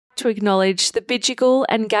to acknowledge the Bidjigal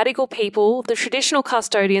and Gadigal people, the traditional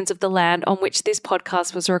custodians of the land on which this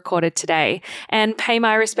podcast was recorded today, and pay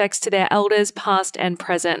my respects to their elders, past and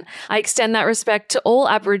present. I extend that respect to all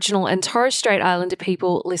Aboriginal and Torres Strait Islander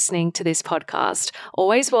people listening to this podcast.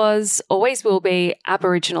 Always was, always will be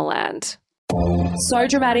Aboriginal land. So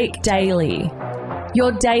Dramatic Daily.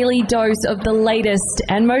 Your daily dose of the latest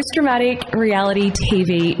and most dramatic reality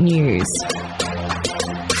TV news.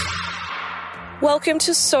 Welcome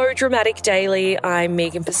to So Dramatic Daily. I'm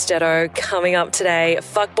Megan Pistetto. Coming up today,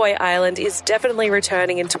 Fuckboy Island is definitely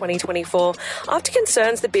returning in 2024 after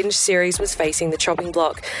concerns the binge series was facing the chopping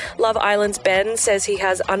block. Love Island's Ben says he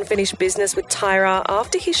has unfinished business with Tyra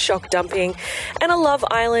after his shock dumping, and a Love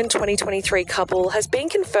Island 2023 couple has been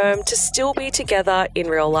confirmed to still be together in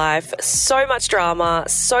real life. So much drama,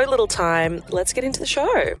 so little time. Let's get into the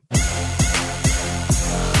show.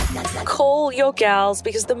 Call your gals,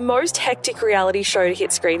 because the most hectic reality show to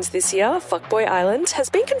hit screens this year, Fuckboy Island, has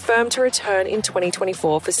been confirmed to return in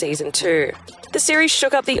 2024 for Season 2. The series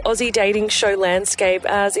shook up the Aussie dating show landscape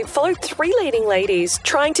as it followed three leading ladies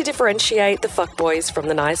trying to differentiate the fuckboys from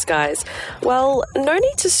the nice guys. Well, no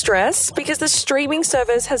need to stress, because the streaming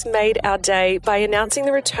service has made our day by announcing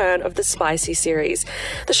the return of the Spicy series.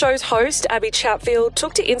 The show's host, Abby Chatfield,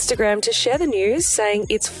 took to Instagram to share the news, saying,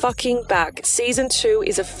 "It's fucking back. Season 2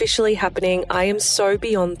 is officially happening. I am so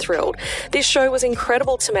beyond thrilled. This show was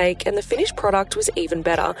incredible to make, and the finished product was even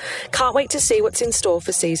better. Can't wait to see what's in store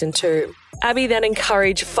for Season 2. Abby then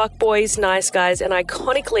encouraged fuckboys, nice guys and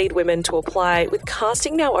iconic lead women to apply, with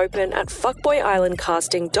casting now open at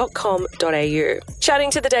fuckboyislandcasting.com.au. Chatting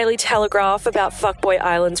to the Daily Telegraph about Fuckboy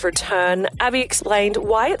Island's return, Abby explained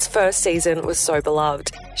why its first season was so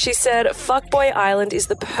beloved. She said, "Fuckboy Island is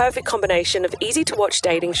the perfect combination of easy-to-watch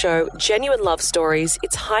dating show, genuine love stories.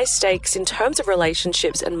 It's high stakes in terms of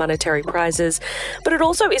relationships and monetary prizes, but it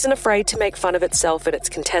also isn't afraid to make fun of itself and its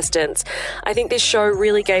contestants. I think this show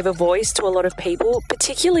really gave a voice to a lot of people,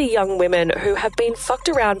 particularly young women who have been fucked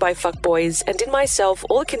around by fuckboys, and in myself,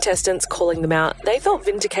 all the contestants calling them out, they felt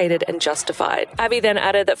vindicated and justified." Abby then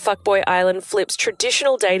added that Fuckboy Island flips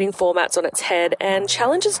traditional dating formats on its head and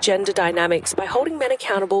challenges gender dynamics by holding men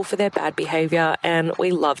accountable for their bad behaviour, and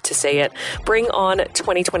we love to see it. Bring on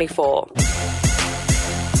 2024.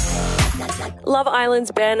 Love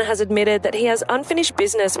Island's Ben has admitted that he has unfinished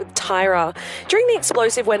business with Tyra. During the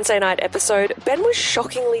explosive Wednesday night episode, Ben was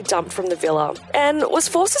shockingly dumped from the villa and was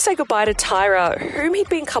forced to say goodbye to Tyra, whom he'd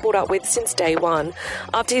been coupled up with since day one.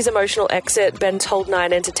 After his emotional exit, Ben told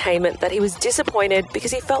Nine Entertainment that he was disappointed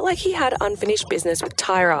because he felt like he had unfinished business with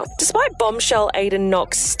Tyra. Despite bombshell Aiden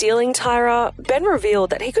Knox stealing Tyra, Ben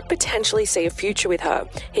revealed that he could potentially see a future with her.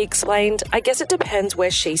 He explained, "I guess it depends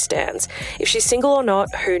where she stands. If she's single or not,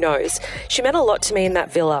 who knows? She meant a lot to me in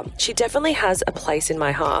that villa. She definitely has a place in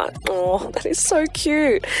my heart." Oh, that is so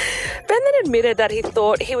cute. Ben then admitted that he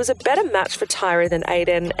thought he was a better match for Tyra than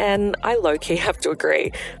Aiden, and I low-key have to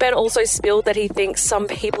agree. Ben also spilled that he thinks some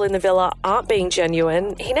people in the villa aren't being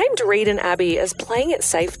genuine. He named Reed and Abby as playing it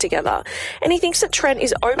safe together, and he thinks that Trent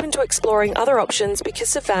is open to exploring other options because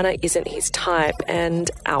Savannah isn't his type,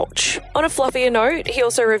 and ouch. On a fluffier note, he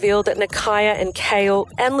also revealed that Nakaya and Kale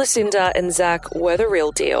and Lucinda and Zach were the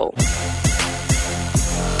real deal.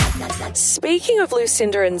 Speaking of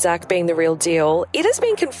Lucinda and Zach being the real deal, it has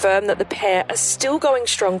been confirmed that the pair are still going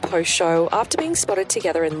strong post-show after being spotted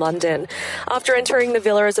together in London. After entering the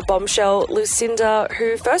villa as a bombshell, Lucinda,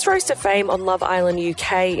 who first rose to fame on Love Island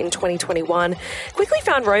UK in 2021, quickly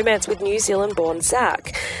found romance with New Zealand-born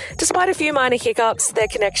Zach. Despite a few minor hiccups, their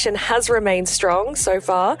connection has remained strong so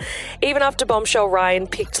far, even after bombshell Ryan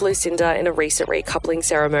picked Lucinda in a recent recoupling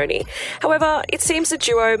ceremony. However, it seems the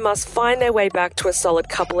duo must find their way back to a solid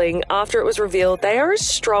coupling after it was revealed they are as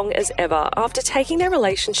strong as ever after taking their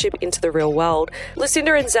relationship into the real world.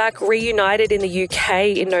 Lucinda and Zach reunited in the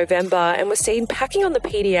UK in November and were seen packing on the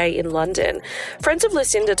PDA in London. Friends of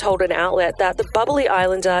Lucinda told an outlet that the bubbly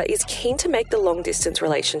Islander is keen to make the long-distance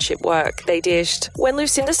relationship work. They dished, "When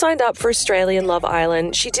Lucinda signed up for Australian Love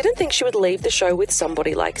Island, she didn't think she would leave the show with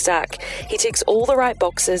somebody like Zach. He ticks all the right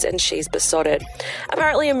boxes and she's besotted."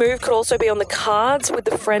 Apparently a move could also be on the cards, with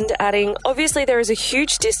the friend adding, "Obviously there is a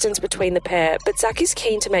huge distance between the pair, but Zach is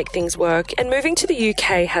keen to make things work and moving to the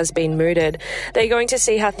UK has been mooted. They're going to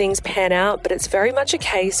see how things pan out, but it's very much a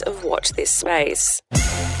case of watch this space."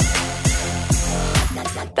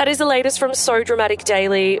 That is the latest from So Dramatic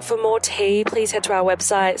Daily. For more tea, please head to our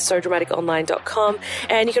website, sodramaticonline.com,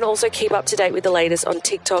 and you can also keep up to date with the latest on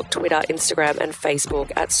TikTok, Twitter, Instagram, and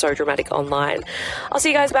Facebook at So Dramatic Online. I'll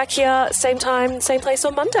see you guys back here, same time, same place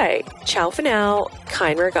on Monday. Ciao for now.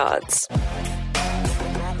 Kind regards.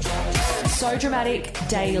 So Dramatic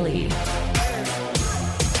Daily.